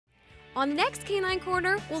On the next Canine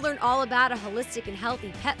Corner, we'll learn all about a holistic and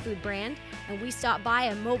healthy pet food brand, and we stop by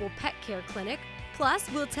a mobile pet care clinic.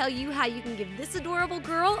 Plus, we'll tell you how you can give this adorable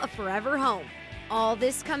girl a forever home. All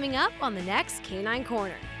this coming up on the next Canine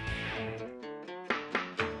Corner.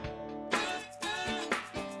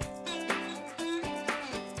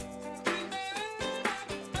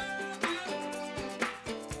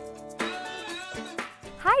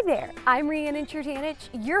 Hi there, I'm Riannon Trutanich,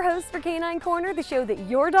 your host for Canine Corner, the show that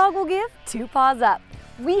your dog will give 2 paws up.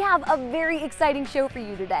 We have a very exciting show for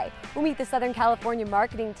you today. We'll meet the Southern California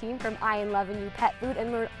marketing team from I Am Loving You Pet Food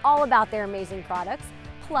and learn all about their amazing products.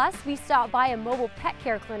 Plus, we stop by a mobile pet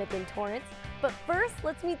care clinic in Torrance. But first,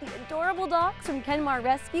 let's meet the adorable dogs from Kenmar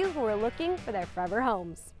Rescue who are looking for their forever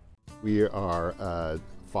homes. We are a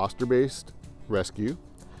foster-based rescue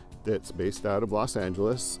that's based out of Los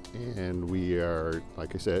Angeles, and we are,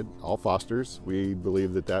 like I said, all fosters. We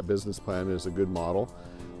believe that that business plan is a good model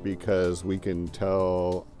because we can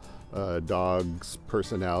tell a dog's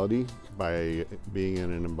personality by being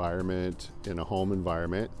in an environment, in a home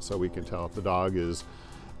environment. So we can tell if the dog is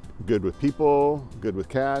good with people, good with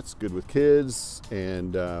cats, good with kids,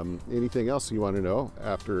 and anything else you want to know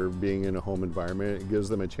after being in a home environment. It gives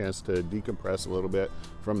them a chance to decompress a little bit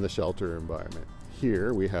from the shelter environment.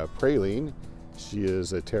 Here we have Praline. She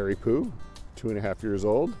is a Terry Poo, 2.5 years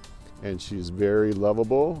old, and she's very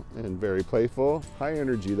lovable and very playful. High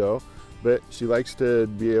energy though, but she likes to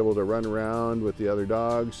be able to run around with the other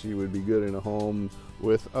dogs. She would be good in a home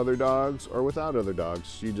with other dogs or without other dogs.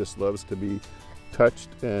 She just loves to be touched,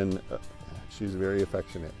 and she's very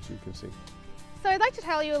affectionate, as you can see. So I'd like to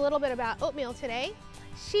tell you a little bit about Oatmeal today.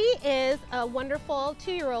 She is a wonderful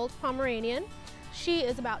 2-year-old Pomeranian. She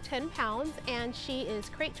is about 10 pounds and she is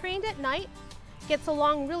crate trained at night, gets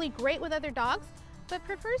along really great with other dogs, but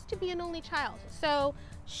prefers to be an only child. So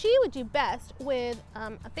she would do best with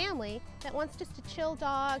a family that wants just a chill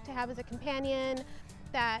dog to have as a companion,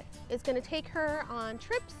 that is going to take her on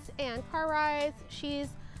trips and car rides. She's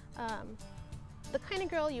the kind of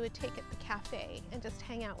girl you would take at the cafe and just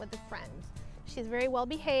hang out with the friends. She's very well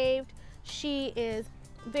behaved, she is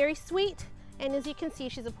very sweet, and as you can see,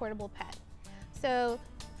 she's a portable pet. So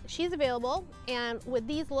she's available, and with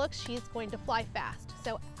these looks, she's going to fly fast.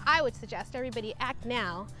 So I would suggest everybody act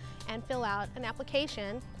now and fill out an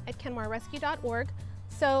application at kenmarrescue.org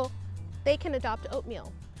so they can adopt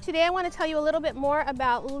Oatmeal. Today I want to tell you a little bit more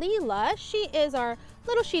about Leela. She is our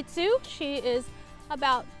little Shih Tzu. She is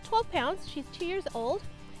about 12 pounds. She's 2 years old,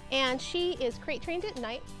 and she is crate trained at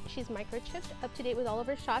night. She's microchipped, up to date with all of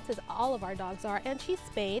her shots, as all of our dogs are, and she's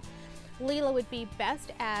spayed. Leela would be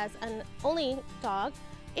best as an only dog.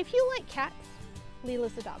 If you like cats,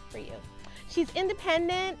 Leela's the dog for you. She's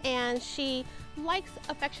independent and she likes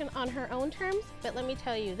affection on her own terms, but let me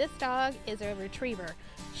tell you, this dog is a retriever.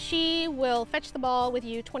 She will fetch the ball with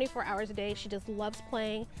you 24 hours a day. She just loves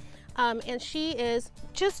playing. And she is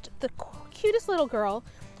just the cutest little girl.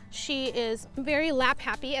 She is very lap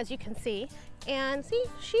happy, as you can see. And see,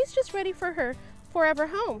 she's just ready for her forever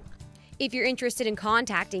home. If you're interested in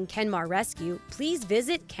contacting Kenmar Rescue, please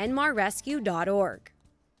visit kenmarrescue.org.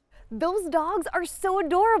 Those dogs are so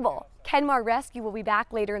adorable. Kenmar Rescue will be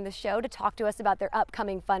back later in the show to talk to us about their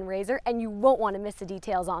upcoming fundraiser, and you won't want to miss the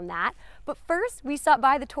details on that. But first, we stopped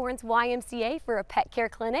by the Torrance YMCA for a pet care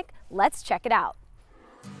clinic. Let's check it out.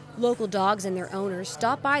 Local dogs and their owners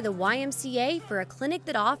stopped by the YMCA for a clinic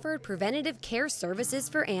that offered preventative care services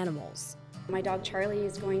for animals. My dog Charlie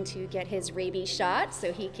is going to get his rabies shot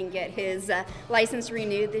so he can get his license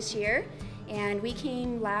renewed this year. And we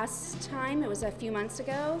came last time, it was a few months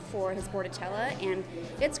ago, for his Bordetella, and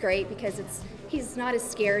it's great because he's not as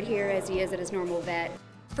scared here as he is at his normal vet.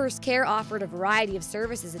 First Care offered a variety of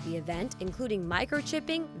services at the event, including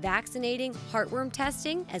microchipping, vaccinating, heartworm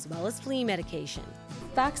testing, as well as flea medication.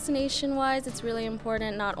 Vaccination-wise, it's really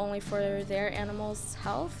important not only for their animals'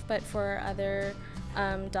 health, but for other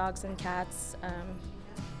dogs and cats,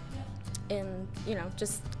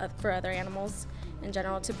 just for other animals in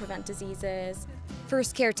general, to prevent diseases.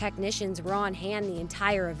 First Care technicians were on hand the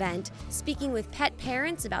entire event, speaking with pet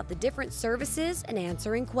parents about the different services and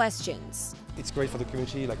answering questions. It's great for the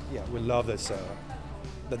community. We love this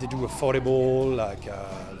that they do affordable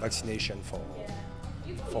vaccination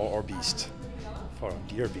for our beasts, for our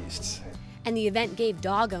dear beasts. And the event gave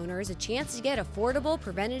dog owners a chance to get affordable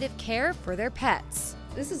preventative care for their pets.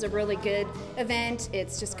 This is a really good event. It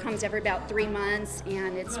just comes every about 3 months,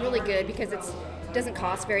 and it's really good because it doesn't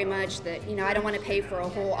cost very much. I don't want to pay for a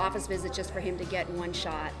whole office visit just for him to get one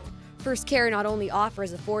shot. First Care not only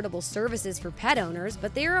offers affordable services for pet owners,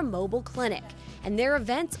 but they are a mobile clinic, and their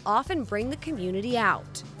events often bring the community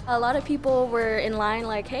out. A lot of people were in line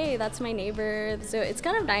like, hey, that's my neighbor, so it's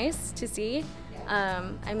kind of nice to see.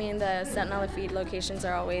 I mean, the Sentinella feed locations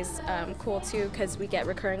are always cool too, because we get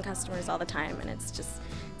recurring customers all the time, and it's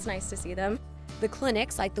nice to see them. The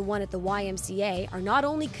clinics, like the one at the YMCA, are not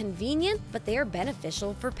only convenient, but they are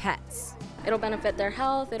beneficial for pets. It'll benefit their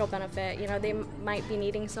health, it'll benefit, you know, they might be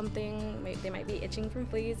needing something, they might be itching from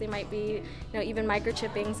fleas, they might be, you know, even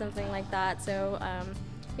microchipping, something like that. So,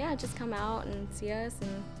 yeah, just come out and see us,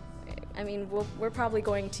 and I mean, we're probably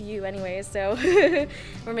going to you anyway, so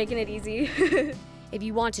we're making it easy. If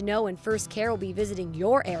you want to know when First Care will be visiting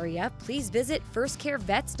your area, please visit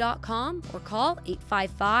firstcarevets.com or call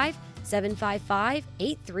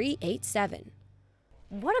 855-755-8387.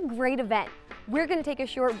 What a great event. We're going to take a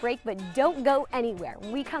short break, but don't go anywhere.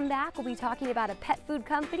 When we come back, we'll be talking about a pet food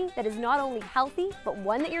company that is not only healthy, but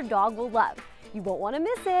one that your dog will love. You won't want to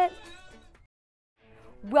miss it.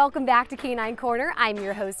 Welcome back to Canine Corner. I'm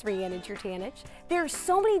your host, Riannon Trutanich. There are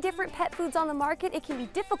so many different pet foods on the market, it can be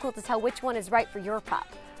difficult to tell which one is right for your pup.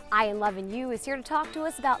 I Am Lovin' You is here to talk to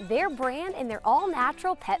us about their brand and their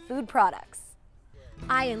all-natural pet food products.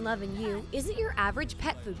 I Am Lovin' You isn't your average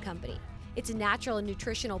pet food company. It's a natural and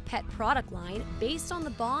nutritional pet product line based on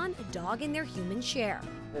the bond a dog and their humans share.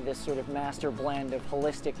 This sort of master blend of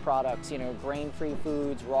holistic products, you know, grain-free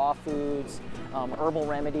foods, raw foods, herbal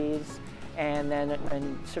remedies, and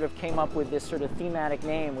sort of came up with this sort of thematic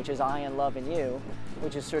name, which is I Am Lovin' You,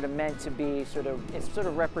 which is sort of meant to be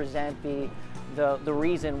represent the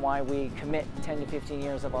reason why we commit 10 to 15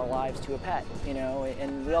 years of our lives to a pet, you know,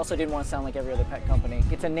 and we also didn't want to sound like every other pet company.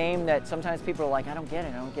 It's a name that sometimes people are like, I don't get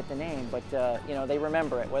it, I don't get the name, but you know, they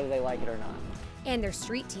remember it, whether they like it or not. And their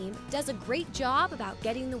street team does a great job about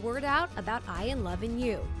getting the word out about I Am Lovin'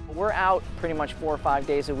 You. We're out pretty much 4 or 5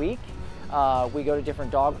 days a week. We go to different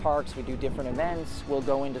dog parks, we do different events, we'll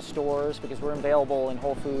go into stores because we're available in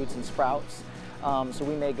Whole Foods and Sprouts. So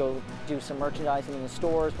we may go do some merchandising in the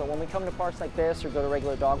stores, but when we come to parks like this or go to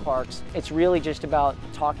regular dog parks, it's really just about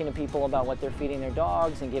talking to people about what they're feeding their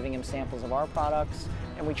dogs and giving them samples of our products.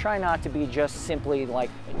 And we try not to be just simply like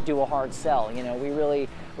do a hard sell, you know, we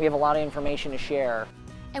have a lot of information to share.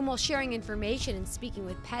 And while sharing information and speaking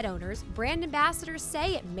with pet owners, brand ambassadors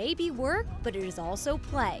say it may be work, but it is also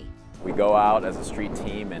play. We go out as a street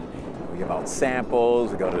team and we give out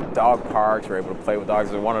samples, we go to dog parks, we're able to play with dogs.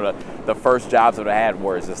 One of the first jobs that I had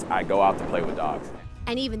was just I go out to play with dogs.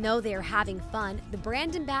 And even though they are having fun, the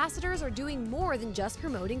brand ambassadors are doing more than just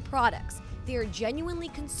promoting products. They are genuinely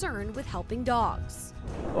concerned with helping dogs.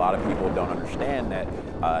 A lot of people don't understand that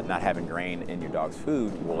not having grain in your dog's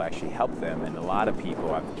food will actually help them. And a lot of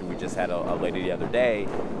people, we just had a lady the other day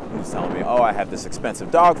who was telling me, oh, I have this expensive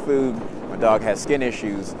dog food, my dog has skin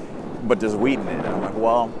issues, but there's wheat in it. And I'm like,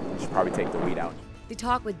 well, you should probably take the wheat out. They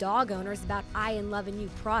talk with dog owners about I Am Lovin' You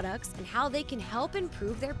products and how they can help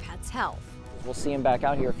improve their pet's health. We'll see them back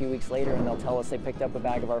out here a few weeks later and they'll tell us they picked up a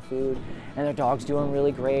bag of our food and their dog's doing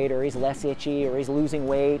really great, or he's less itchy, or he's losing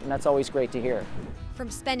weight, and that's always great to hear. From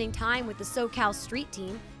spending time with the SoCal street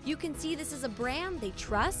team, you can see this is a brand they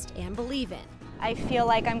trust and believe in. I feel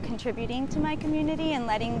like I'm contributing to my community and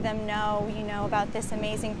letting them know, you know, about this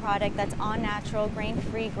amazing product that's all natural,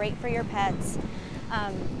 grain-free, great for your pets.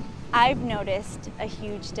 I've noticed a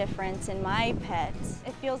huge difference in my pets.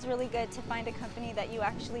 It feels really good to find a company that you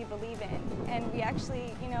actually believe in. And we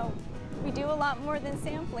actually, you know, we do a lot more than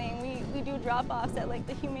sampling. We do drop-offs at like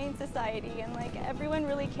the Humane Society, and like everyone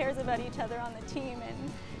really cares about each other on the team,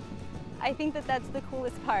 and I think that that's the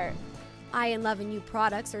coolest part. I Am Lovin' You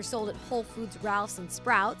products are sold at Whole Foods, Ralph's, and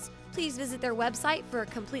Sprouts. Please visit their website for a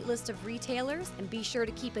complete list of retailers, and be sure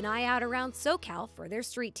to keep an eye out around SoCal for their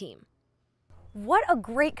street team. What a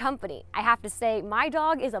great company. I have to say, my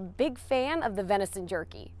dog is a big fan of the venison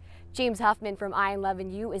jerky. James Huffman from I Am Lovin'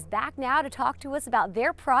 You is back now to talk to us about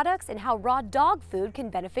their products and how raw dog food can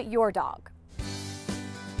benefit your dog.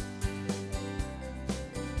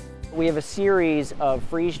 We have a series of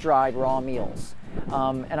freeze-dried raw meals.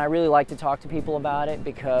 And I really like to talk to people about it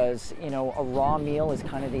because, you know, a raw meal is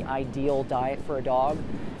kind of the ideal diet for a dog.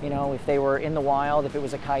 You know, if they were in the wild, if it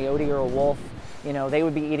was a coyote or a wolf, you know, they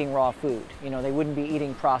would be eating raw food. You know, they wouldn't be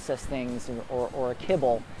eating processed things or a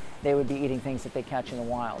kibble. They would be eating things that they catch in the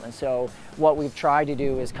wild. And so what we've tried to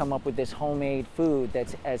do is come up with this homemade food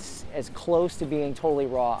that's as close to being totally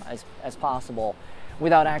raw as possible,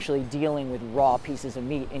 without actually dealing with raw pieces of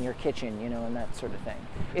meat in your kitchen, you know, and that sort of thing.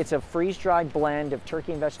 It's a freeze-dried blend of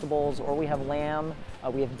turkey and vegetables, or we have lamb,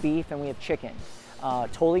 we have beef, and we have chicken.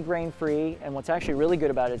 Totally grain-free, and what's actually really good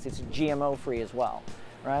about it is it's GMO-free as well,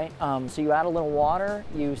 right? So you add a little water,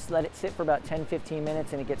 you let it sit for about 10-15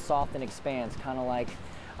 minutes, and it gets soft and expands, kind of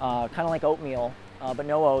like oatmeal. but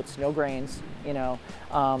no oats, no grains, you know,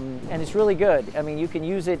 and it's really good. I mean, you can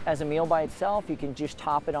use it as a meal by itself. You can just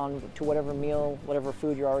top it on to whatever meal, whatever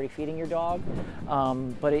food you're already feeding your dog,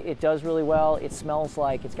 but it does really well. It smells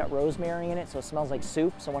like, it's got rosemary in it, so it smells like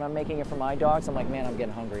soup. So when I'm making it for my dogs, I'm like, man, I'm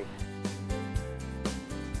getting hungry.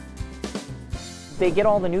 They get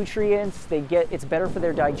all the nutrients, it's better for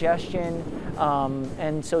their digestion,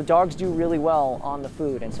 and so dogs do really well on the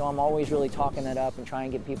food, and so I'm always really talking that up and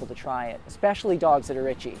trying to get people to try it, especially dogs that are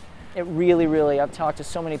itchy. It really, I've talked to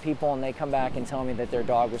so many people and they come back and tell me that their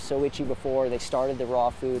dog was so itchy before they started the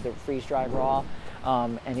raw food, the freeze-dried raw,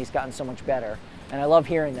 and he's gotten so much better. And I love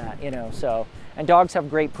hearing that, you know, so. And dogs have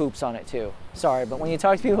great poops on it too. Sorry, but when you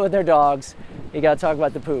talk to people with their dogs, you gotta talk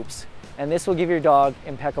about the poops. And this will give your dog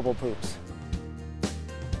impeccable poops.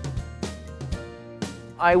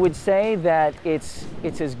 I would say that it's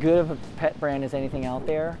as good of a pet brand as anything out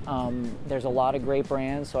there. There's a lot of great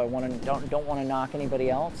brands, so I don't want to knock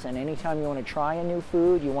anybody else. And anytime you want to try a new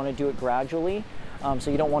food, you want to do it gradually.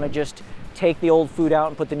 So you don't want to just take the old food out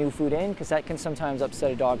and put the new food in, because that can sometimes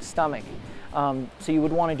upset a dog's stomach. So you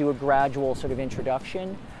would want to do a gradual sort of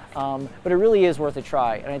introduction. But it really is worth a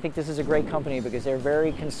try, and I think this is a great company because they're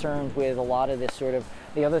very concerned with a lot of this sort of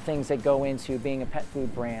the other things that go into being a pet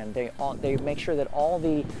food brand. They make sure that all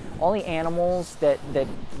the animals that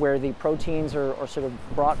where the proteins are sort of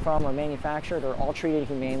brought from or manufactured are all treated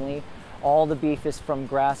humanely. All the beef is from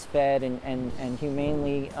grass-fed and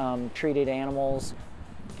humanely treated animals.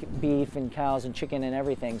 Beef and cows and chicken and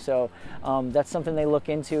everything. So that's something they look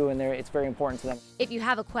into, and it's very important to them. If you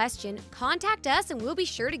have a question, contact us and we'll be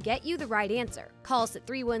sure to get you the right answer. Call us at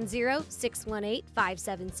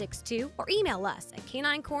 310-618-5762 or email us at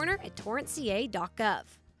caninecorner@torranceca.gov.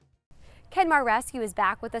 Kenmar Rescue is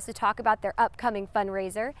back with us to talk about their upcoming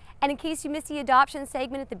fundraiser. And in case you missed the adoption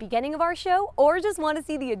segment at the beginning of our show or just want to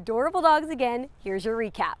see the adorable dogs again, here's your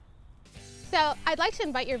recap. So I'd like to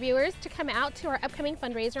invite your viewers to come out to our upcoming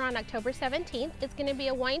fundraiser on October 17th. It's going to be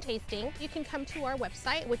a wine tasting. You can come to our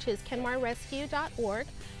website, which is kenmarrescue.org,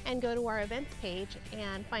 and go to our events page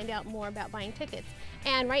and find out more about buying tickets.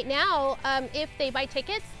 And right now, if they buy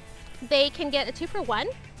tickets, they can get a 2-for-1.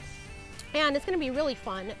 And it's going to be really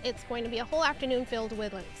fun. It's going to be a whole afternoon filled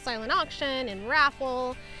with like silent auction and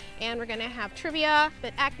raffle, and we're going to have trivia.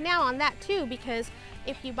 But act now on that too, because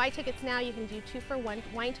if you buy tickets now, you can do 2-for-1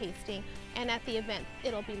 wine tasting, and at the event,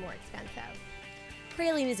 it'll be more expensive.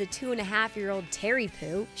 Praline is a 2.5-year-old Terry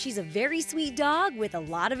Poo. She's a very sweet dog with a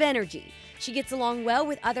lot of energy. She gets along well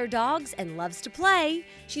with other dogs and loves to play.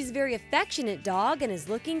 She's a very affectionate dog and is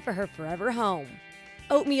looking for her forever home.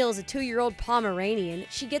 Oatmeal is a 2-year-old Pomeranian.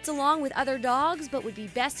 She gets along with other dogs but would be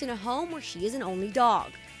best in a home where she is an only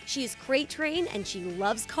dog. She is crate trained and she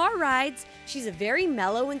loves car rides. She's a very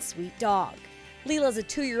mellow and sweet dog. Leela's a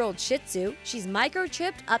 2-year-old Shih Tzu. She's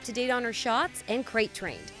microchipped, up to date on her shots, and crate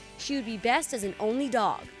trained. She would be best as an only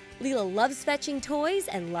dog. Leela loves fetching toys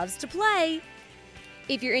and loves to play.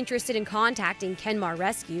 If you're interested in contacting Kenmar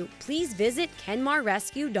Rescue, please visit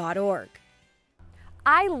kenmarrescue.org.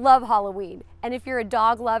 I love Halloween, and if you're a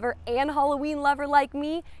dog lover and Halloween lover like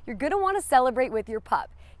me, you're going to want to celebrate with your pup.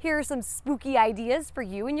 Here are some spooky ideas for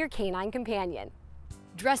you and your canine companion.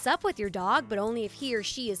 Dress up with your dog, but only if he or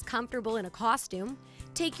she is comfortable in a costume.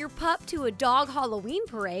 Take your pup to a dog Halloween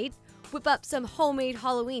parade. Whip up some homemade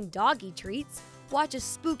Halloween doggy treats. Watch a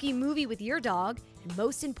spooky movie with your dog. And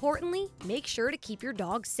most importantly, make sure to keep your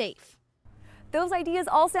dog safe. Those ideas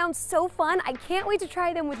all sound so fun. I can't wait to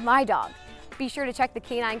try them with my dog. Be sure to check the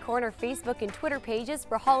Canine Corner Facebook and Twitter pages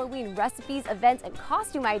for Halloween recipes, events, and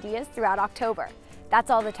costume ideas throughout October. That's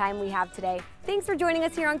all the time we have today. Thanks for joining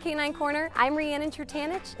us here on Canine Corner. I'm Riannon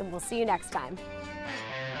Trutanich, and we'll see you next time.